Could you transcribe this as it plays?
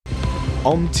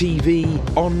on TV,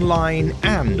 online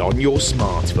and on your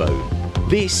smartphone.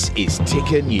 This is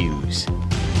Ticker News.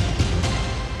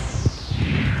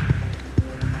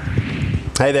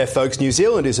 Hey there folks, New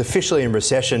Zealand is officially in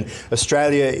recession.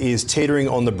 Australia is teetering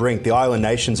on the brink. The island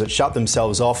nations that shut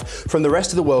themselves off from the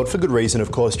rest of the world for good reason,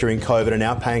 of course, during COVID are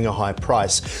now paying a high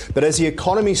price. But as the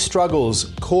economy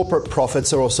struggles, corporate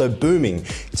profits are also booming.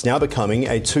 It's now becoming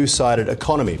a two-sided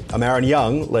economy. I'm Aaron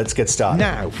Young. Let's get started.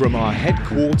 Now from our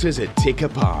headquarters at Ticker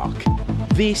Park,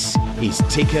 this is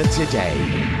Ticker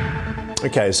Today.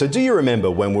 Okay, so do you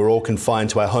remember when we were all confined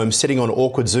to our homes, sitting on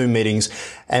awkward Zoom meetings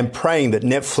and praying that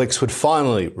Netflix would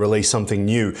finally release something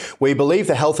new? We believed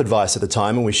the health advice at the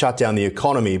time and we shut down the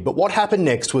economy. But what happened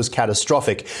next was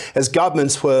catastrophic. As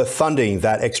governments were funding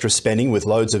that extra spending with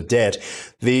loads of debt,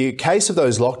 the case of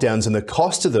those lockdowns and the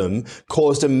cost of them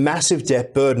caused a massive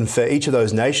debt burden for each of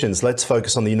those nations. Let's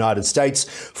focus on the United States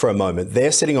for a moment.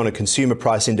 They're sitting on a consumer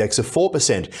price index of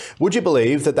 4%. Would you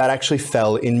believe that that actually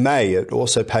fell in May? It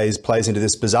also plays into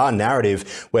this bizarre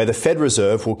narrative where the Fed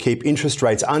Reserve will keep interest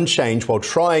rates unchanged while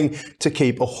trying to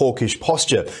keep a hawkish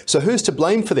posture. So who's to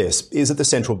blame for this? Is it the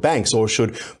central banks, or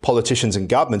should politicians and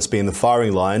governments be in the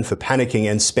firing line for panicking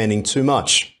and spending too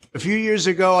much? A few years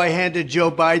ago, I handed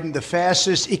Joe Biden the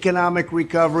fastest economic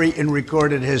recovery in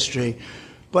recorded history.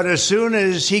 But as soon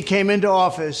as he came into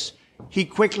office, he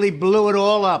quickly blew it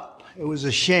all up. It was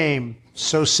a shame.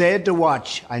 So sad to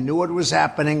watch. I knew what was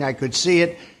happening. I could see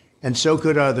it, and so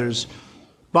could others.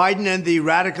 Biden and the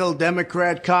radical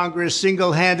Democrat Congress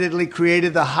single-handedly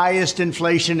created the highest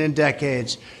inflation in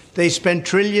decades. They spent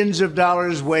trillions of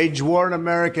dollars, waged war on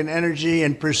American energy,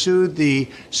 and pursued the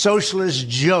socialist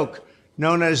joke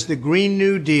known as the Green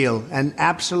New Deal, an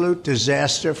absolute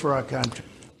disaster for our country.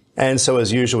 And so,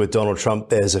 as usual with Donald Trump,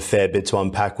 there's a fair bit to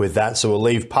unpack with that. So we'll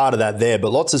leave part of that there.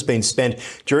 But lots has been spent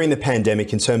during the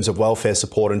pandemic in terms of welfare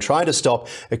support and trying to stop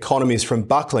economies from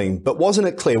buckling. But wasn't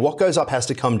it clear what goes up has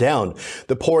to come down?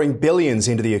 The pouring billions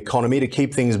into the economy to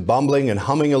keep things bumbling and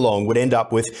humming along would end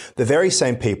up with the very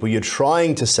same people you're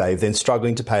trying to save, then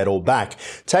struggling to pay it all back.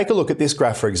 Take a look at this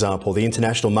graph, for example. The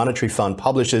International Monetary Fund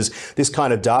publishes this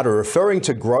kind of data referring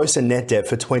to gross and net debt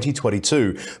for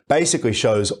 2022. Basically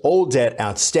shows all debt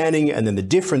outstanding and then the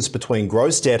difference between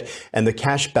gross debt and the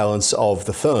cash balance of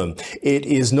the firm. It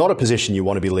is not a position you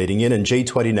want to be leading in, and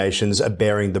G20 nations are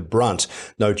bearing the brunt.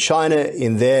 No China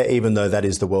in there, even though that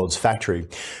is the world's factory.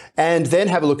 And then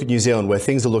have a look at New Zealand, where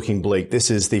things are looking bleak. This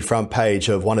is the front page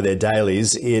of one of their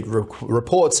dailies. It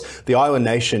reports the island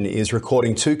nation is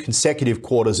recording 2 consecutive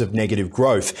quarters of negative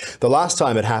growth. The last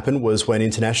time it happened was when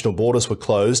international borders were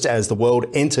closed as the world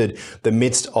entered the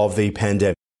midst of the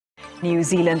pandemic. New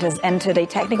Zealand has entered a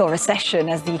technical recession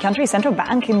as the country's central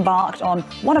bank embarked on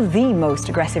one of the most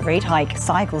aggressive rate hike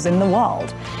cycles in the world.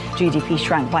 GDP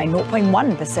shrank by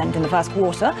 0.1% in the first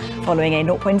quarter, following a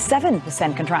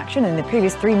 0.7% contraction in the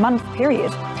previous 3-month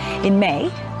period. In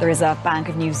May, the Reserve Bank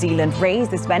of New Zealand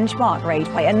raised its benchmark rate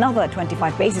by another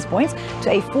 25 basis points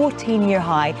to a 14-year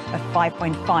high of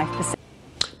 5.5%.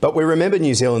 But we remember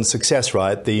New Zealand's success,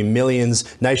 right? The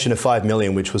nation of 5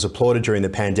 million, which was applauded during the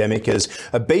pandemic as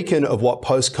a beacon of what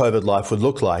post-COVID life would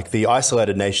look like. The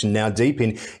isolated nation now deep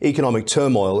in economic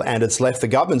turmoil, and it's left the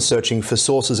government searching for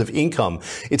sources of income.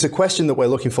 It's a question that we're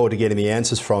looking forward to getting the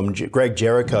answers from. Greg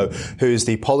Jericho, who's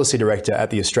the policy director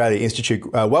at the Australia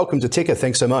Institute. Welcome to Ticker.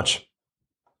 Thanks so much.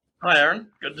 Hi, Aaron.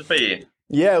 Good to be here.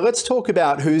 Yeah, let's talk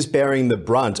about who's bearing the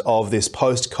brunt of this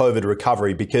post-COVID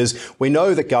recovery, because we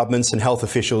know that governments and health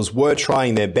officials were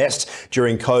trying their best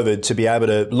during COVID to be able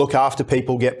to look after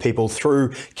people, get people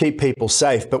through, keep people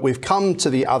safe. But we've come to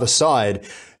the other side,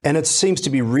 and it seems to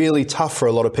be really tough for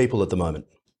a lot of people at the moment.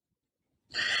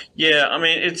 Yeah, I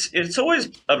mean, it's always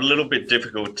a little bit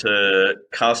difficult to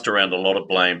cast around a lot of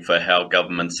blame for how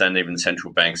governments and even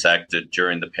central banks acted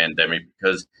during the pandemic,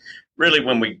 because really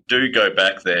when we do go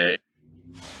back there,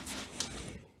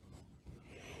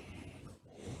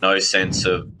 no sense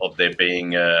of there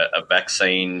being a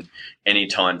vaccine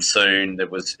anytime soon.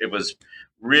 It was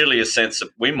really a sense that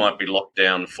we might be locked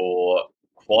down for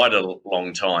quite a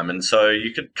long time. And so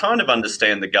you could kind of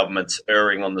understand the government's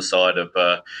erring on the side of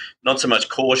not so much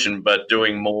caution, but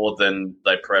doing more than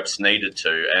they perhaps needed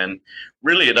to. And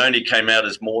really it only came out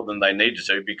as more than they needed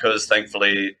to, because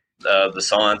thankfully the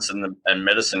science and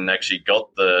medicine actually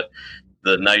got the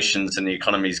nations and the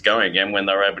economies going again when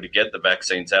they were able to get the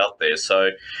vaccines out there. So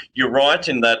you're right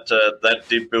in that that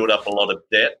did build up a lot of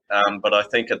debt, but I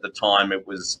think at the time it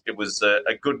was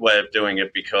a good way of doing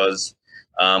it, because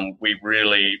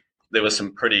there were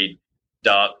some pretty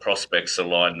dark prospects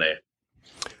aligned there.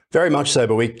 Very much so,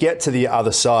 but we get to the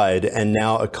other side and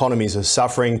now economies are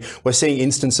suffering. We're seeing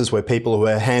instances where people who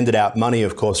are handed out money,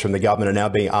 of course, from the government are now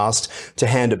being asked to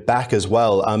hand it back as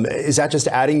well. Is that just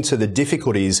adding to the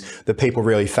difficulties that people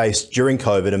really faced during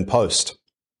COVID and post?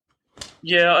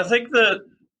 Yeah, I think the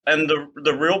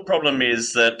real problem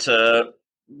is that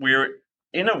we're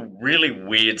in a really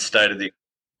weird state of the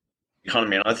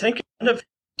economy. And I think kind of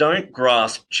don't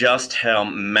grasp just how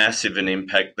massive an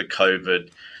impact the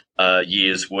COVID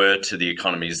years were to the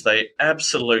economies. They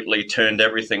absolutely turned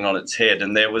everything on its head,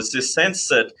 and there was this sense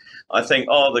that I think,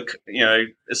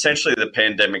 essentially the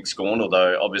pandemic's gone.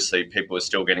 Although obviously people are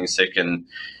still getting sick and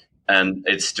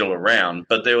it's still around,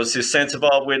 but there was this sense of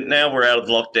we're out of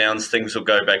lockdowns, things will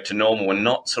go back to normal, and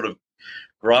not sort of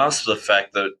grasp the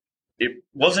fact that it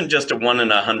wasn't just a 1 in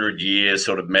 100 year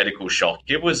sort of medical shock.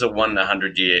 It was a 1 in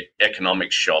 100 year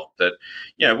economic shock that,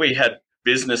 we had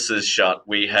businesses shut,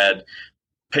 we had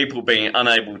people being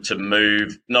unable to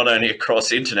move not only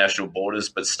across international borders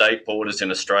but state borders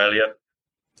in Australia.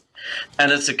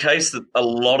 And it's a case that a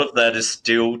lot of that is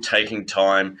still taking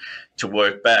time to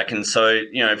work back. And so,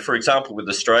 for example, with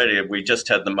Australia, we just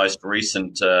had the most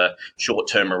recent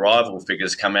short-term arrival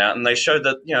figures come out, and they show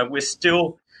that, we're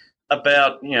still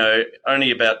about,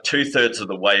 only about 2/3 of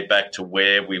the way back to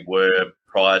where we were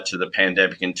prior to the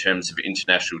pandemic in terms of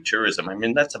international tourism. I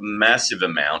mean, that's a massive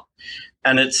amount.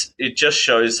 And it just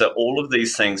shows that all of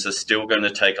these things are still going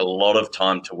to take a lot of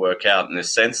time to work out, in the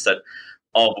sense that,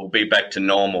 we'll be back to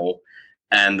normal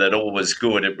and that all was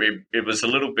good. It was a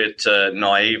little bit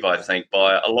naive, I think,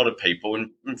 by a lot of people.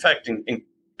 And in fact,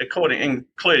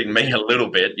 including me a little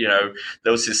bit,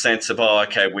 there was this sense of,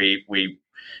 we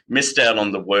missed out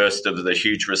on the worst of the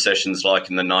huge recessions like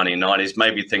in the 1990s.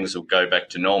 Maybe things will go back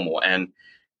to normal. And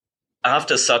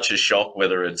after such a shock,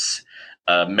 whether it's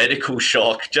medical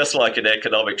shock, just like an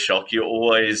economic shock, you're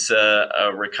always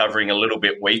recovering a little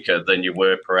bit weaker than you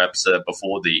were perhaps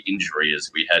before the injury, as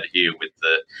we had here with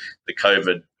the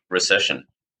COVID recession.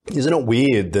 Isn't it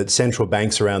weird that central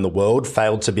banks around the world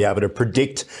failed to be able to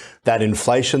predict that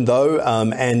inflation, though,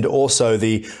 and also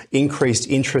the increased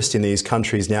interest in these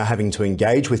countries now having to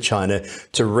engage with China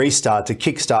to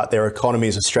kickstart their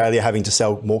economies? Australia having to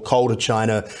sell more coal to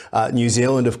China, New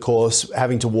Zealand, of course,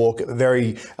 having to walk a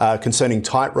very concerning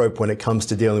tightrope when it comes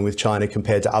to dealing with China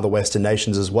compared to other Western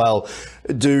nations as well.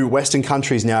 Do Western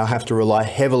countries now have to rely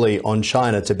heavily on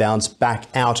China to bounce back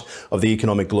out of the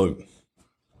economic gloom?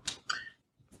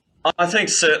 I think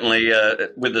certainly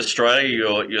with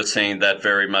Australia, you're seeing that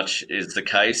very much is the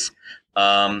case.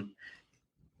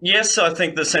 Yes, I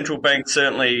think the central bank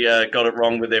certainly got it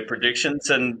wrong with their predictions,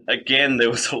 and again,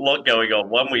 there was a lot going on.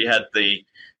 One, we had the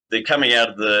coming out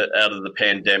of the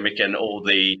pandemic and all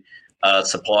the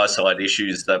supply side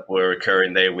issues that were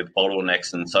occurring there with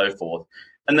bottlenecks and so forth,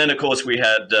 and then of course we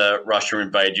had Russia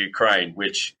invade Ukraine,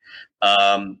 which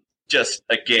just,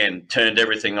 again, turned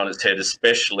everything on its head,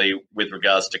 especially with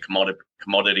regards to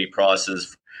commodity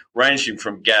prices, ranging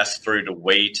from gas through to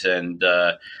wheat and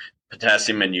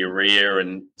potassium and urea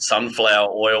and sunflower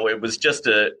oil. It was just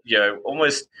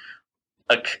almost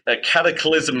a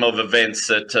cataclysm of events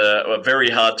that are very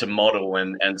hard to model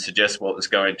and suggest what was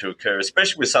going to occur,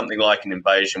 especially with something like an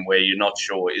invasion where you're not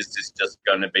sure, is this just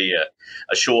going to be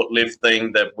a short-lived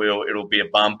thing that it'll be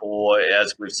a bump, or,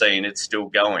 as we've seen, it's still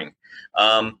going.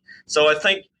 So I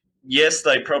think, yes,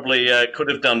 they probably could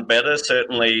have done better.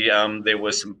 Certainly there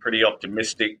were some pretty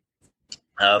optimistic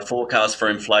forecasts for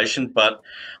inflation. But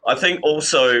I think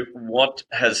also what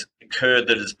has occurred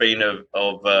that has been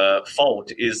of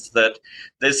fault is that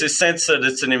there's this sense that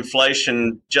it's an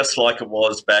inflation just like it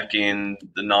was back in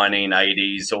the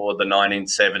 1980s or the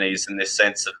 1970s, in this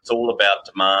sense that it's all about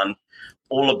demand,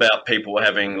 all about people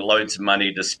having loads of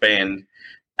money to spend.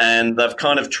 And they've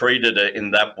kind of treated it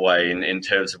in that way, in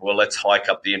terms of, well, let's hike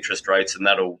up the interest rates and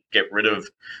that'll get rid of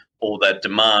all that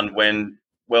demand, when,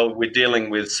 well, we're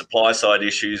dealing with supply side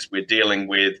issues. We're dealing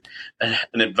with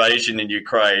an invasion in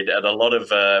Ukraine, and a lot of,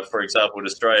 for example, in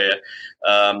Australia,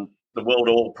 the world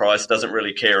oil price doesn't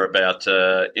really care about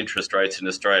interest rates in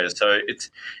Australia. So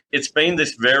it's been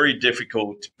this very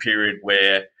difficult period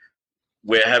where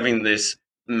we're having this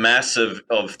massive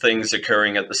of things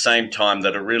occurring at the same time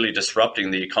that are really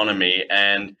disrupting the economy,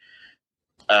 and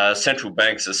central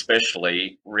banks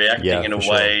especially reacting in a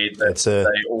way that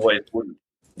they always wouldn't.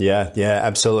 Yeah,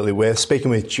 absolutely. We're speaking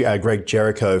with Greg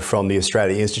Jericho from the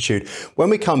Australia Institute. When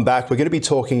we come back, we're going to be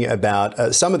talking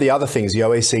about some of the other things, the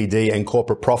OECD and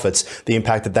corporate profits, the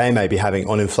impact that they may be having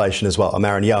on inflation as well. I'm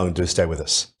Aaron Young. Do stay with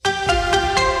us.